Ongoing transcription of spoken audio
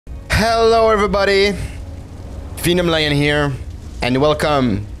Hello everybody, Venom Lion here, and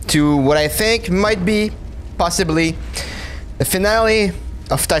welcome to what I think might be, possibly, the finale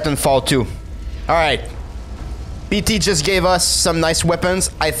of Titanfall 2. Alright, BT just gave us some nice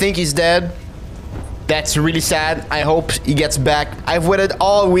weapons. I think he's dead. That's really sad. I hope he gets back. I've waited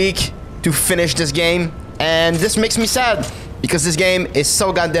all week to finish this game, and this makes me sad, because this game is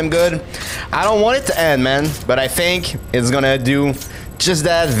so goddamn good. I don't want it to end, man, but I think it's gonna do just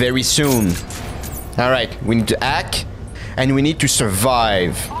that very soon. Alright, we need to act, and we need to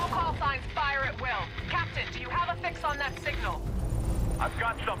survive. All call signs fire at will. Captain, do you have a fix on that signal? I've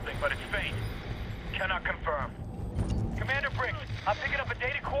got something, but it's faint. Cannot confirm. Commander Briggs, I'm picking up a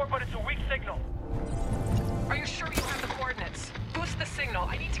data core, but it's a weak signal. Are you sure you have the coordinates? Boost the signal.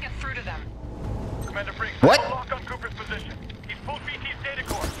 I need to get through to them. Commander Briggs, What? I have a lock on Cooper's position. He's pulled BT's data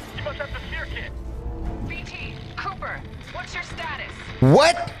core. You must have the sphere kit. BT, Cooper, what's your status?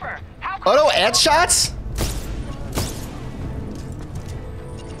 What? Cooper, how Auto headshots?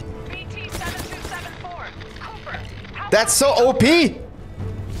 BT 7274. Cooper, how That's so OP!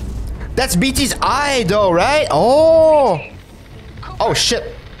 That's BT's eye though, right? Oh! BT, Cooper, Oh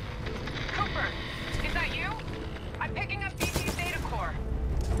shit. Cooper, is that you? I'm picking up BT's data core.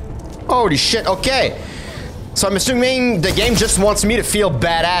 Holy shit, okay. So I'm assuming the game just wants me to feel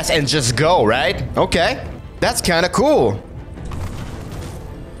badass and just go, right? Okay. That's kinda cool.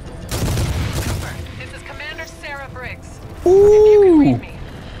 Cooper, this is Commander Sarah Briggs. If you can Ooh. read me,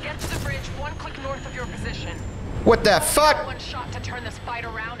 get to the bridge one click north of your position. What the fuck? One shot to turn this fight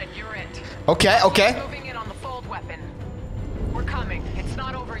around and you're it. Okay, okay. Moving in on the fold weapon. We're coming. It's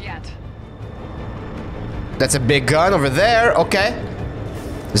not over yet. That's a big gun over there. Okay.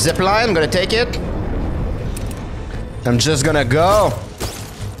 Zipline, I'm gonna take it. I'm just gonna go.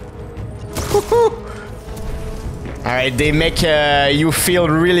 Alright, they make you feel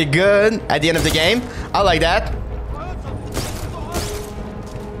really good at the end of the game. I like that.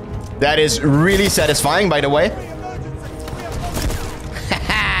 That is really satisfying, by the way.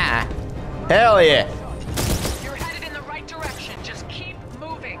 Hell yeah. You're headed in the right direction. Just keep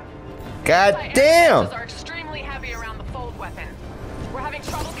moving. God My damn. air defenses are extremely heavy around the fold weapon. We're having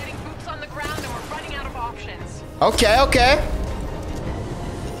trouble getting boots on the ground and we're running out of options. Okay, okay.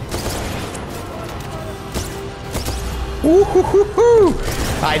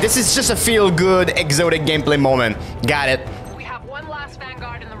 Alright, this is just a feel-good, exotic gameplay moment. Got it. We have one last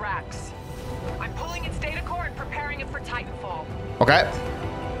Vanguard in the racks. I'm pulling its data core and preparing it for Titanfall. Okay.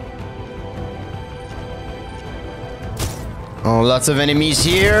 Oh, lots of enemies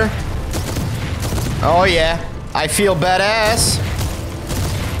here. Oh yeah, I feel badass.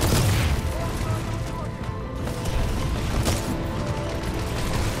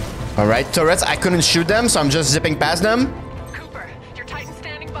 Alright, turrets, I couldn't shoot them, so I'm just zipping past them. Cooper, your Titan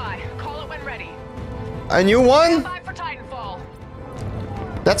standing by. Call it when ready. A new one? Bye for Titanfall.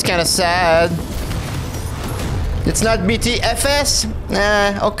 That's kind of sad. It's not BTFS?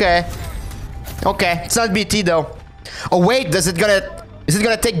 Nah, okay. Okay, it's not BT though. Oh wait, is it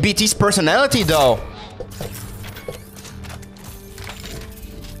gonna take BT's personality though?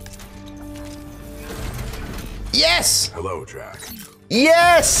 Yes! Hello, Jack.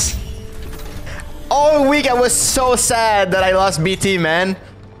 Yes! All week I was so sad that I lost BT, man.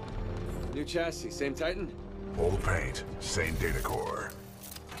 New chassis, same Titan? Old paint, same data core.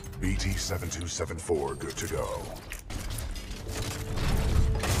 BT-7274, good to go.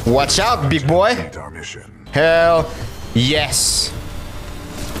 Watch out, big boy. Complete our mission. Hell yes.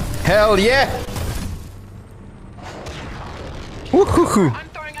 Hell yeah. Woohoo. I'm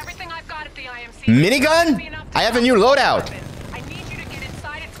throwing everything I've got at the IMC. Minigun? I have a new loadout. I need you to get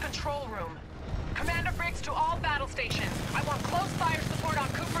inside its control room. Commander Briggs to all battle stations. I want close fire support on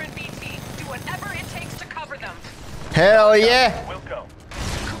Cooper and BT. Do whatever it takes to cover them. Hell yeah. We'll go.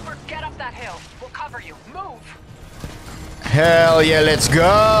 Cooper, get up that hill. We'll cover you. Move. Hell yeah, let's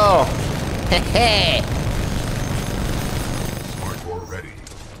go. Hehe. Smart core ready.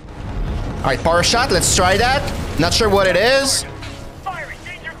 Alright, power shot, let's try that. Not sure what it is. Firing,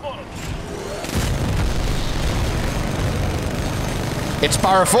 danger close. It's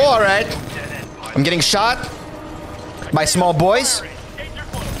powerful, alright. I'm getting shot by small boys. Firing, danger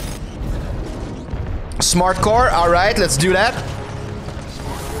close. Smart core, alright, let's do that.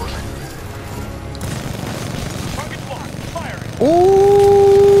 Target locked. Firing.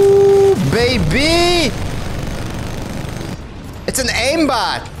 Ooh, baby! It's an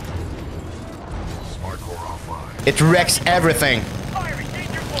aimbot. Smart core offline. It wrecks everything. Firing,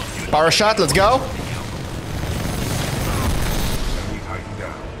 danger close. Power shot, let's go. Enemy Titan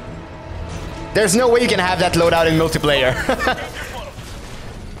down. There's no way you can have that loadout in multiplayer.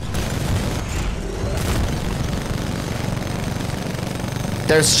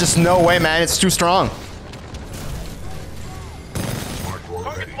 There's just no way, man. It's too strong. Smart core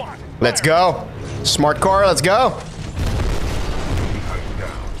Target ready. locked. Let's go. Smart core, let's go. Enemy Titan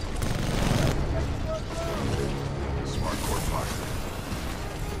down. Smart core fired.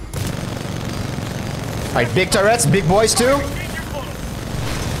 Alright, big turrets, big boys too. Danger close.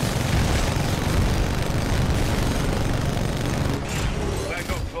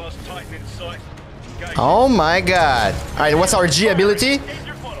 Tango class Titan in sight. Engage. Oh my god. Alright, what's our G ability?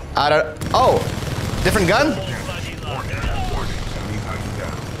 Danger close. I don't. Oh, different gun? Warning. Enemy Titan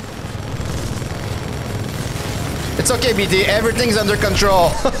down. It's okay, BT. Everything's under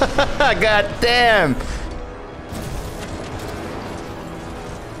control. God damn. Keep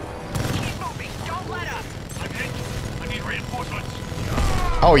moving. Don't let up. I'm hit. I need reinforcements.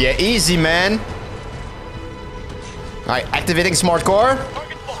 Oh yeah, easy, man. Alright, activating smart core.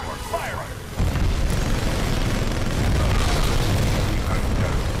 Target locked. Fire.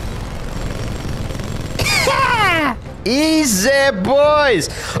 Easy, boys.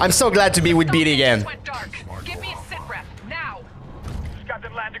 I'm so glad to be with BT again. Went dark. Give me a sit rep now. This is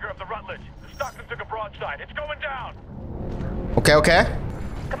Captain Landiger of the Rutledge. The Stockton took a broadside. It's going down. Okay, okay.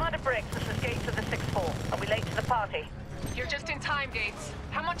 Commander Briggs, this is Gates of the 6-4. Are we late to the party? You're just in time, Gates.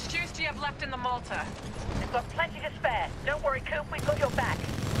 How much juice do you have left in the Malta? We've got plenty to spare. Don't worry, Coop, we've got your back.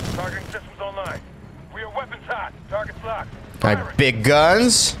 Targeting systems online. We are weapons hot. Targets locked. Alright, big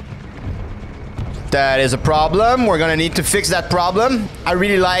guns. That is a problem. We're gonna need to fix that problem. I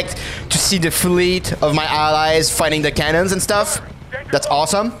really liked to see the fleet of my allies fighting the cannons and stuff. That's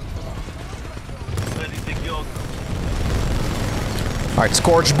awesome. Alright,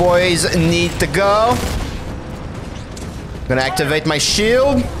 Scorch boys need to go. Gonna activate my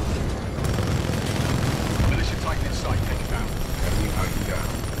shield. Militia Titan in sight. Take it down. Enemy Titan down.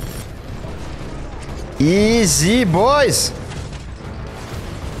 Easy, boys.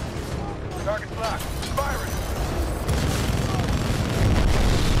 Target's locked. Firing.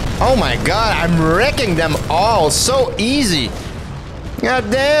 Oh my god, I'm wrecking them all so easy. God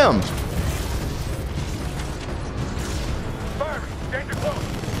damn. Firing. Danger close.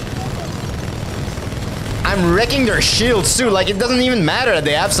 I'm wrecking their shields too. Like, it doesn't even matter that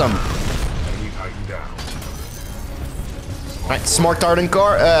they have some. Enemy Titan down. Alright, smart Tartan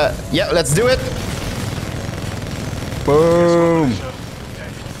core. Yeah, let's do it. Boom.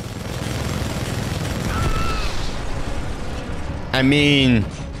 I mean,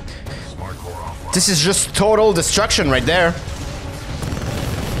 Smart core offline. this is just total destruction right there.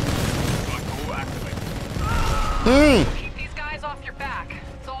 Keep these guys off your back.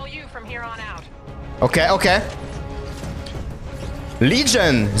 It's all you from here on out. Okay, okay.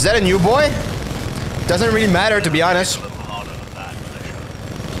 Legion, is that a new boy? Doesn't really matter, to be honest.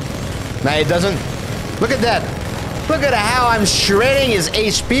 Nah, it doesn't. Look at that. Look at how I'm shredding his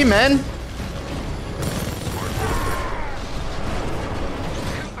HP, man.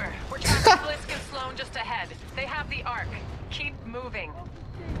 Cooper, we're tracking Blisk and Sloan just ahead. They have the Ark. Keep moving.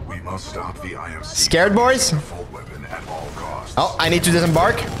 We must stop the IMC. Scared, boys? Full weapon at all costs. Oh, I need to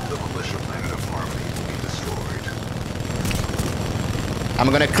disembark. The militia planet of Harmony to be destroyed. I'm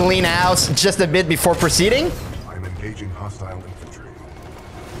gonna clean house just a bit before proceeding. I'm engaging hostile infantry.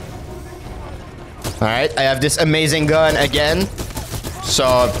 Alright, I have this amazing gun again.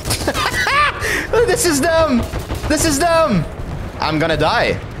 So... this is dumb! This is dumb! I'm gonna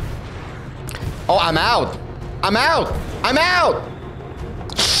die. Oh, I'm out. I'm out! I'm out!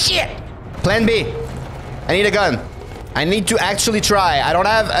 Shit! Plan B. I need a gun. I need to actually try. I don't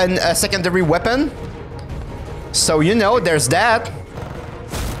have a secondary weapon. So, you know, there's that.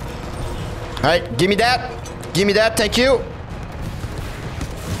 Alright, give me that. Give me that, thank you.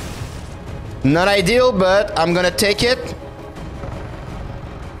 Not ideal, but I'm gonna take it.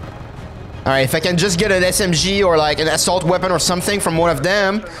 Alright, if I can just get an SMG or like an assault weapon or something from one of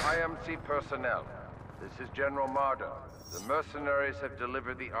them. IMC personnel. This is General Marder. The mercenaries have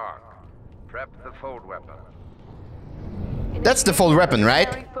delivered the Ark. Prep the fold weapon. That's the fold weapon, right?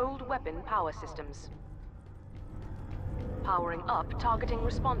 Initiating fold weapon power systems. Powering up targeting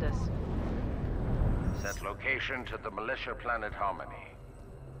responders. Set location to the militia planet Harmony.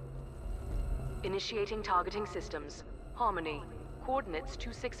 Initiating targeting systems. Harmony. Coordinates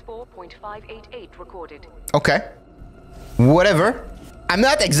 264.588 recorded. Okay. Whatever. I'm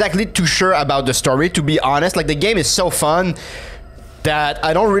not exactly too sure about the story, to be honest. Like, the game is so fun that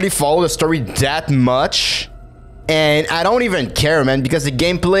I don't really follow the story that much. And I don't even care, man, because the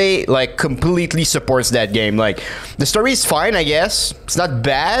gameplay, like, completely supports that game. Like, the story is fine, I guess. It's not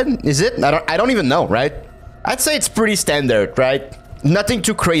bad, is it? I don't even know, right? I'd say it's pretty standard, right? Nothing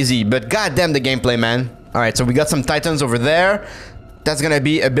too crazy, but goddamn the gameplay, man. Alright, so we got some Titans over there. that's gonna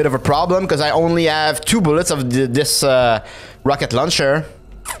be a bit of a problem because I only have 2 bullets of this rocket launcher.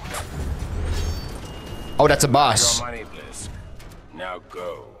 Oh, that's a boss. Your money, Blisk. Now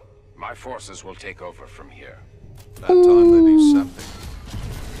go. My forces will take over from here. That time they do something.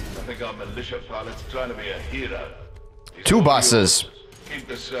 I think our militia pilot's trying to be a hero. He's 2 all bosses. yours. Keep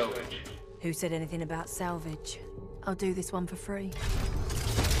the salvage. Who said anything about salvage? I'll do this one for free.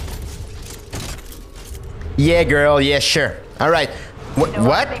 Yeah, girl. Yeah, sure. All right. What?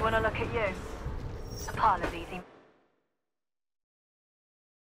 What? I want to look at you. A pile of easy.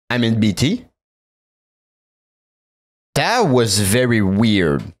 I'm in BT. That was very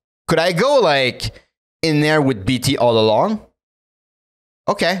weird. Could I go like in there with BT all along?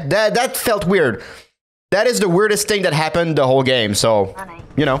 Okay, that felt weird. That is the weirdest thing that happened the whole game. So,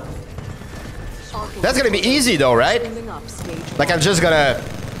 you know, that's gonna be easy though, right? Like I'm just gonna.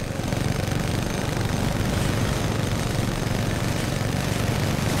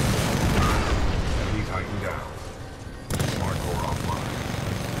 Enemy Titan down. Smart core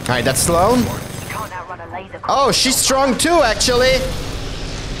offline. All right, that's Sloan. You can't outrun a laser. Oh, she's strong too, actually.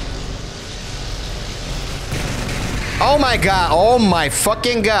 Oh my god. Oh my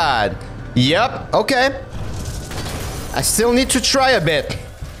fucking god. Yep. Okay. I still need to try a bit.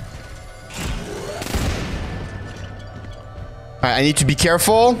 Alright, I need to be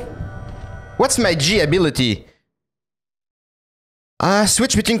careful. What's my G ability?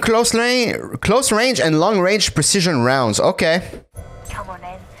 Switch between close range and long range precision rounds. Okay. Come on,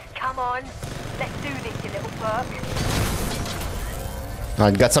 then. Come on. Let's do this, you little fuck.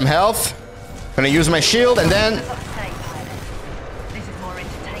 I got some health. Gonna use my shield and then. This is more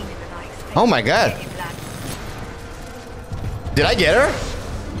entertaining than I expected. Oh my god. Did I get her?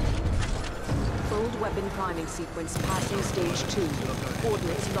 Fold weapon priming sequence passing stage 2.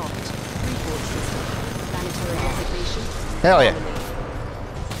 Coordinates locked. Report system. Planetary designation. Hell yeah.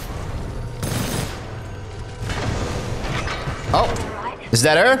 Oh, is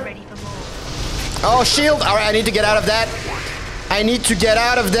that her? Ready for more. Oh, shield. All right, I need to get out of that. I need to get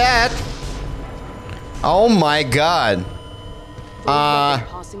out of that. Oh my god.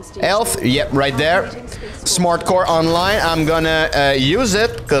 Health. Yep, right there. Smart core online. I'm gonna use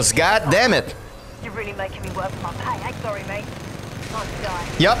it because god damn it. You're really making me work for my pay. I'm sorry, mate. Time to die.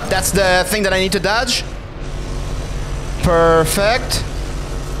 Yep, that's the thing that I need to dodge. Perfect.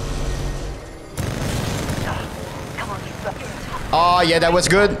 Come on, you fucking. Oh yeah, that was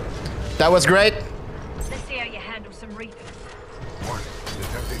good. That was great. Let's see how you handle some reapers. One.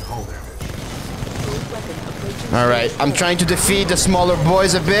 Detecting hull damage. All right, I'm trying to defeat the smaller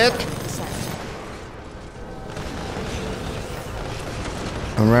boys a bit.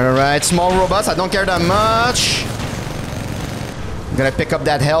 All right. Small robots. I don't care that much. I'm gonna pick up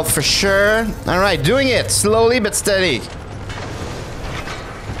that health for sure. All right, doing it slowly but steady.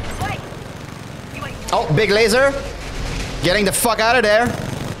 Wait! You ain't. Oh, big laser. Getting the fuck out of there.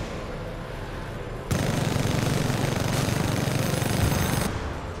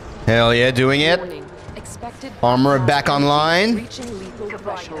 Hell yeah, doing it. Warning. Expected Armor back online. reaching lethal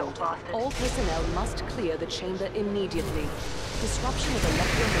threshold. All personnel must clear the chamber immediately. Disruption of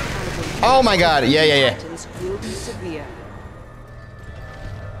electromechanical Oh my god. Yeah. patterns will be severe.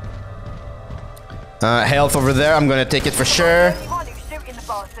 Health over there. I'm gonna take it for sure. Anyone who's shooting the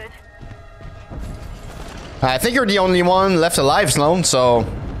bastard. I think you're the only one left alive, Sloan, so...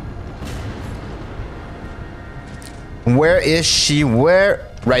 Where is she? Where?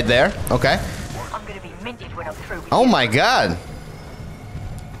 Right there. Okay. I'm gonna be minted when I'm through with Oh you. my god.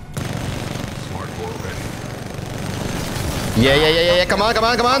 Smart core ready. Yeah. Come on. I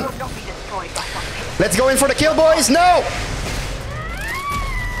will not be destroyed by something. Let's go in for the kill, boys. No!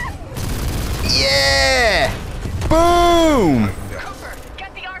 Yeah! Boom! Cooper,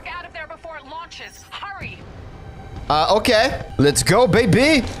 get the Ark out of there before it launches. Hurry! Okay. Let's go,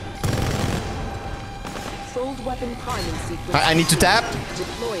 baby. Fold weapon priming sequence. I need to tap.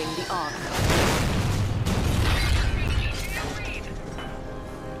 Deploying the arc.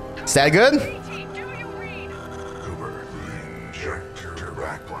 Is that good? BT, do you read? Cooper, the injector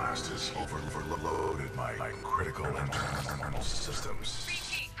back blast is overloaded my critical internal systems.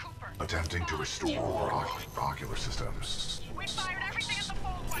 BT, Cooper. Attempting to restore ocular systems. We fired everything at the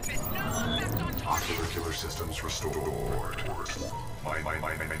fold weapon. No effect on target. Ocular killer systems restored. My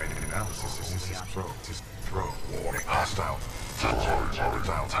analysis is throw. Warning. Hostile.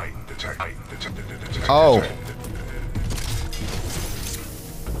 Titan detected. Oh.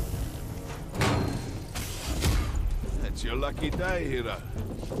 It's your lucky day, hero.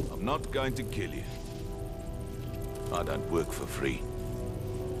 I'm not going to kill you. I don't work for free.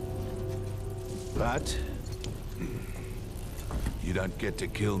 But... You don't get to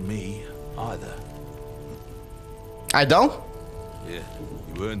kill me, either. I don't? Yeah,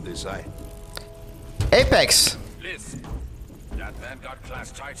 you earned this, eh? Apex. Liz, that Vanguard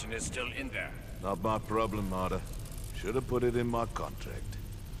class Titan is still in there. Not my problem, Marta. Should have put it in my contract.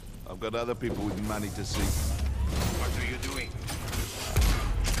 I've got other people with money to see. What are you doing?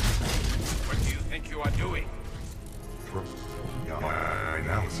 What do you think you are doing? My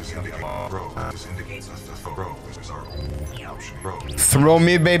analysis indicates this indicates us the throw is our only option. Throw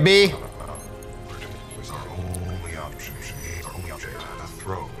me, baby. Is our only option. Our only option. The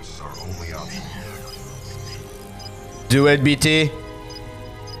throw is our only option. Do it, BT.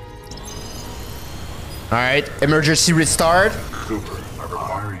 Alright, emergency restart. Cooper, I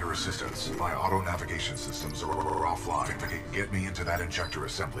require your assistance. My auto navigation systems are offline. Get me into that injector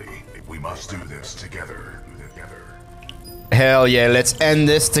assembly. We must do this together. Hell yeah, let's end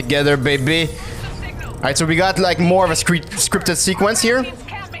this together, baby. Alright, so we got like more of a scripted sequence here.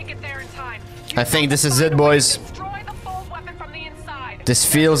 I think this is it, boys. This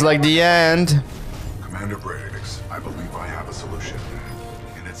feels like the end. Commander Briggs, I believe I have a solution.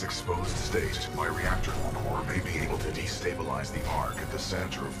 In its exposed state, my reactor core may be able to destabilize the arc at the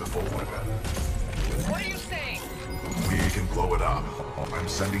center of the full weapon. What are you saying? We can blow it up. I'm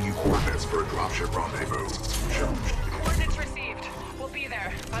sending you coordinates for a dropship rendezvous. Coordinates received. We'll be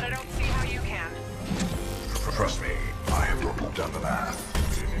there, but I don't see how you can. Trust me, I have done the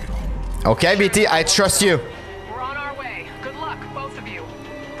math. Okay, BT, I trust you. We're on our way. Good luck, both of you.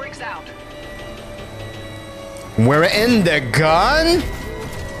 Briggs out. We're in the gun?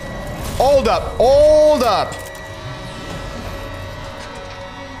 Hold up, hold up.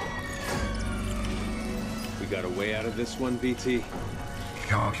 We got a way out of this one, BT?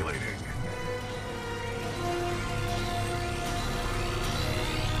 Calculating.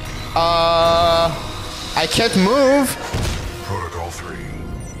 I can't move. Protocol 3.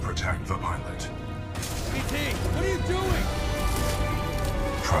 Protect the pilot. BT, what are you doing?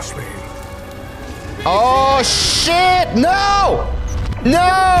 Trust me. Oh shit! No!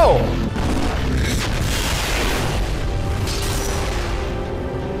 No!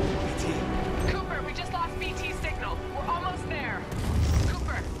 Cooper, we just lost BT signal. We're almost there.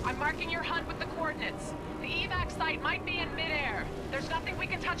 Cooper, I'm marking your hunt with the coordinates. The evac site might be in midair. There's nothing we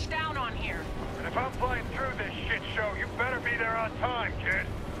can touch down on here. And if I'm flying through this shit show, you better be there on time, kid.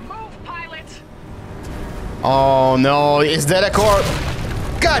 Move, pilot. Oh no, is that a core?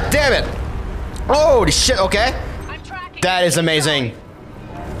 God damn it! Holy shit, okay. I'm tracking. That is amazing.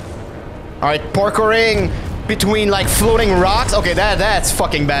 Alright, parkouring between like floating rocks. Okay, that's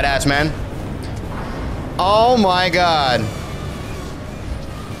fucking badass, man. Oh my god.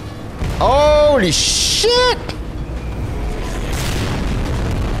 Holy shit!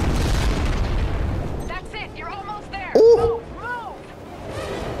 That's it. You're almost there. Ooh. Move, move.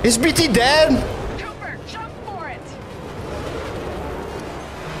 Is BT dead? Cooper, jump for it.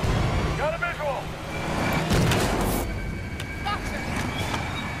 Got a visual. Doctor.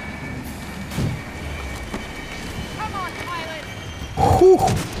 Come on, pilot. Whew.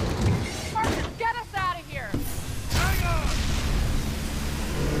 Marcus, get us out of here. Hang on.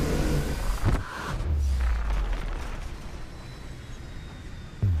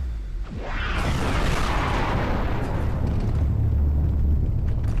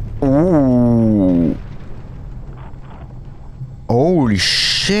 Ooh. Holy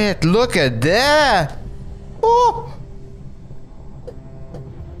shit, look at that! Oh!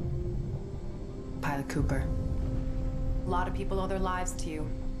 Pilot Cooper. A lot of people owe their lives to you.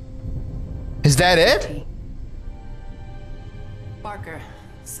 Is that it? Barker,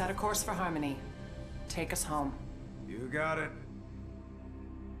 set a course for Harmony. Take us home. You got it.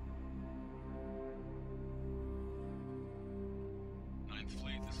 Ninth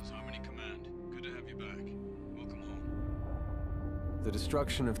Fleet, this is Harmony Command. Good to have you back. Welcome home. The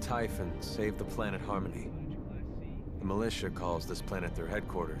destruction of Typhon saved the planet Harmony. The militia calls this planet their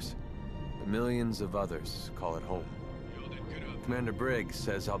headquarters, but millions of others call it home. Commander Briggs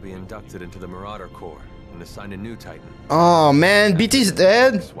says I'll be inducted into the Marauder Corps and assigned a new Titan. Oh man, BT's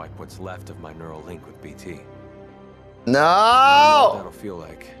dead. Swipe what's left of my neural link with BT. I No! don't know what that'll feel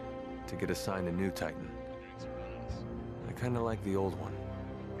like to get assigned a new Titan. I kind of like the old one.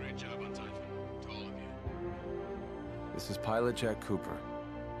 Great job on Typhon. To all of you. This is Pilot Jack Cooper,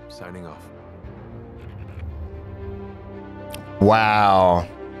 signing off. Wow.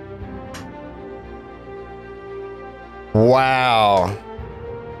 Wow.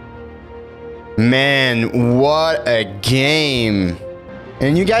 Man, what a game.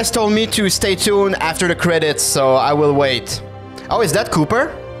 And you guys told me to stay tuned after the credits, so I will wait. Oh, is that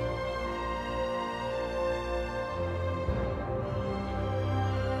Cooper?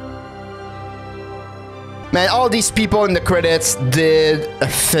 Man, all these people in the credits did a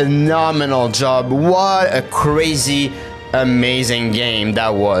phenomenal job. What a crazy, amazing game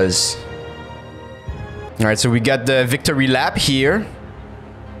that was. Alright, so we got the victory lap here.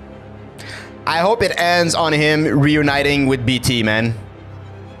 I hope it ends on him reuniting with BT, man.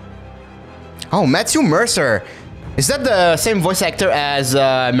 Oh, Matthew Mercer. Is that the same voice actor as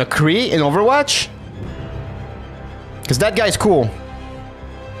McCree in Overwatch? Because that guy's cool.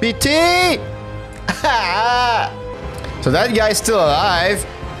 BT! So that guy's still alive.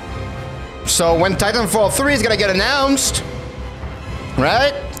 So when Titanfall 3 is gonna get announced,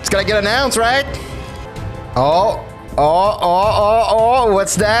 right? It's gonna get announced, right? Oh,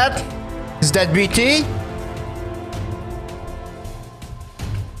 what's that? Is that BT?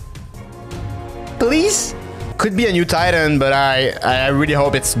 Please? Could be a new Titan, but I really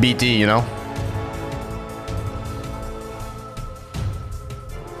hope it's BT, you know?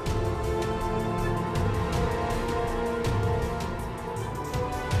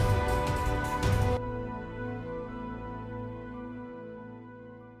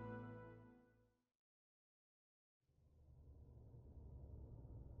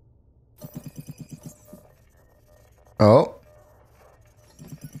 Oh.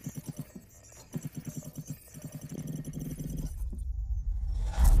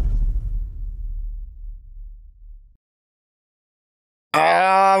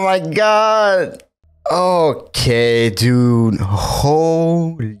 Oh my god. Okay, dude.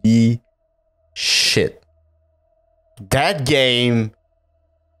 Holy shit. That game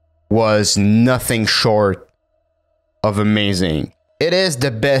was nothing short of amazing. It is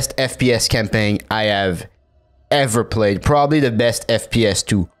the best FPS campaign I have ever played. Probably the best FPS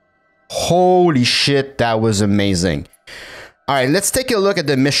too. Holy shit, that was amazing. Alright, let's take a look at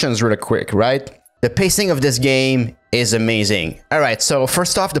the missions really quick, right? The pacing of this game is amazing. Alright, so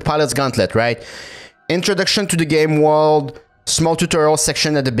first off, the pilot's gauntlet, right? Introduction to the game world, small tutorial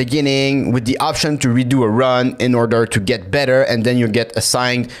section at the beginning with the option to redo a run in order to get better, and then you get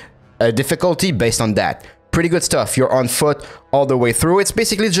assigned a difficulty based on that. Pretty good stuff. You're on foot all the way through. It's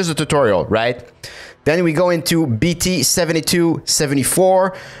basically just a tutorial, right? Then we go into BT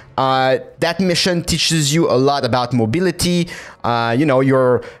 7274. That mission teaches you a lot about mobility. You know,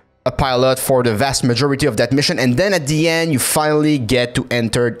 you're a pilot for the vast majority of that mission, and then at the end you finally get to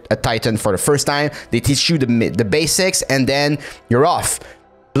enter a Titan for the first time. They teach you the basics, and then you're off.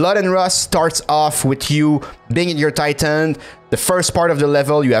 Blood and Rust starts off with you being in your Titan. The first part of the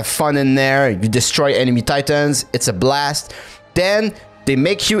level, you have fun in there, you destroy enemy Titans, it's a blast. Then they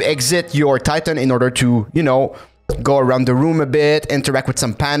make you exit your Titan in order to, you know, go around the room a bit, interact with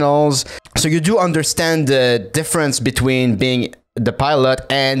some panels. So you do understand the difference between being the pilot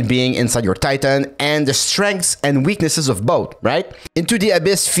and being inside your Titan, and the strengths and weaknesses of both, right? Into the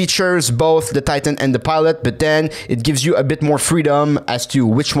Abyss features both the Titan and the pilot, but then it gives you a bit more freedom as to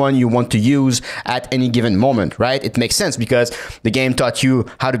which one you want to use at any given moment, right? It makes sense because the game taught you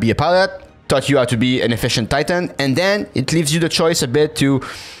how to be a pilot, taught you how to be an efficient Titan, and then it leaves you the choice a bit to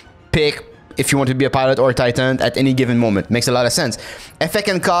pick if you want to be a pilot or a Titan at any given moment. Makes a lot of sense. Effect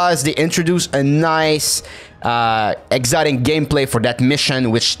and Cause, they introduce a nice, exciting gameplay for that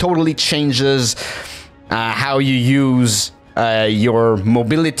mission, which totally changes how you use your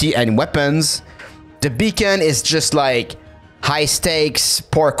mobility and weapons. The beacon is just like high stakes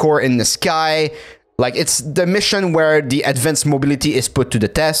parkour in the sky. Like, it's the mission where the advanced mobility is put to the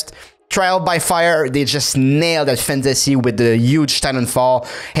test. Trial by Fire, they just nailed that fantasy with the huge Titanfall.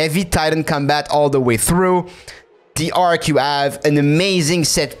 Heavy Titan combat all the way through. The Arc, you have an amazing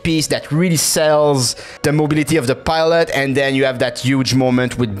set piece that really sells the mobility of the pilot, and then you have that huge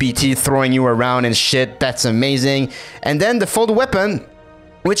moment with BT throwing you around and shit. That's amazing. And then the fold weapon,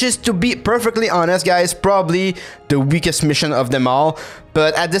 which is, to be perfectly honest, guys, probably the weakest mission of them all.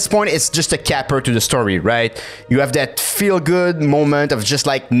 But at this point, it's just a capper to the story, right? You have that feel-good moment of just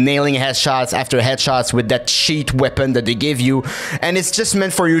like nailing headshots after headshots with that cheat weapon that they give you. And it's just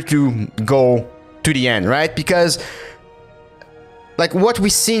meant for you to go to the end, right? Because like what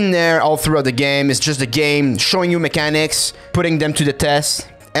we've seen there all throughout the game is just the game showing you mechanics, putting them to the test.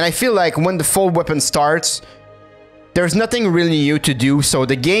 And I feel like when the fold weapon starts, there's nothing really new to do, so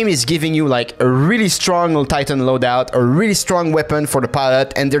the game is giving you like a really strong Titan loadout, a really strong weapon for the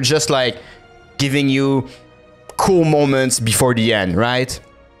pilot, and they're just like giving you cool moments before the end, right?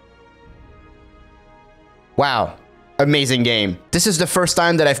 Wow. Amazing game. This is the first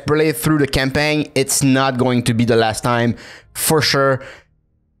time that I've played through the campaign. It's not going to be the last time, for sure.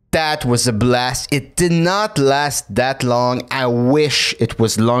 That was a blast. It did not last that long. I wish it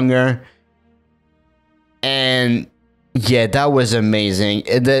was longer. And yeah, that was amazing.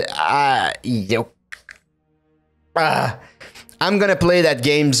 I'm gonna play that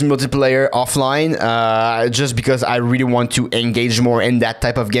game's multiplayer offline, just because I really want to engage more in that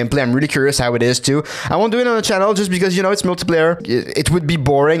type of gameplay. I'm really curious how it is too. I won't do it on the channel just because, you know, it's multiplayer. It would be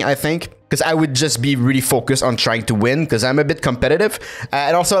boring, I think, because I would just be really focused on trying to win, because I'm a bit competitive.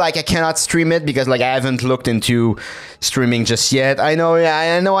 And also, like, I cannot stream it because, like, I haven't looked into streaming just yet. I know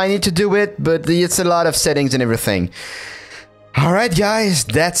I need to do it, but it's a lot of settings and everything. All right, guys,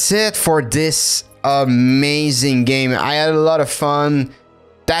 that's it for this amazing game. I had a lot of fun.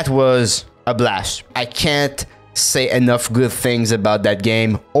 That was a blast. I can't say enough good things about that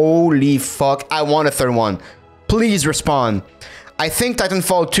game. Holy fuck, I want a third one. Please respond. I think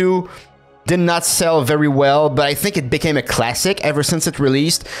Titanfall 2 did not sell very well, but I think it became a classic ever since it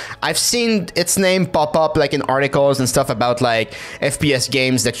released. I've seen its name pop up like in articles and stuff about like FPS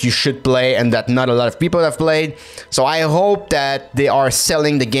games that you should play and that not a lot of people have played. So I hope that they are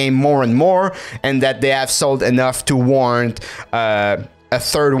selling the game more and more, and that they have sold enough to warrant a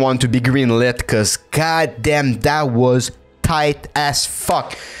third one to be greenlit, because goddamn, that was tight as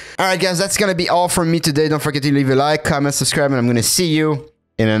fuck. Alright guys, that's gonna be all from me today. Don't forget to leave a like, comment, subscribe, and I'm gonna see you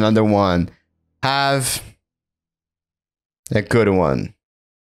in another one. Have a good one.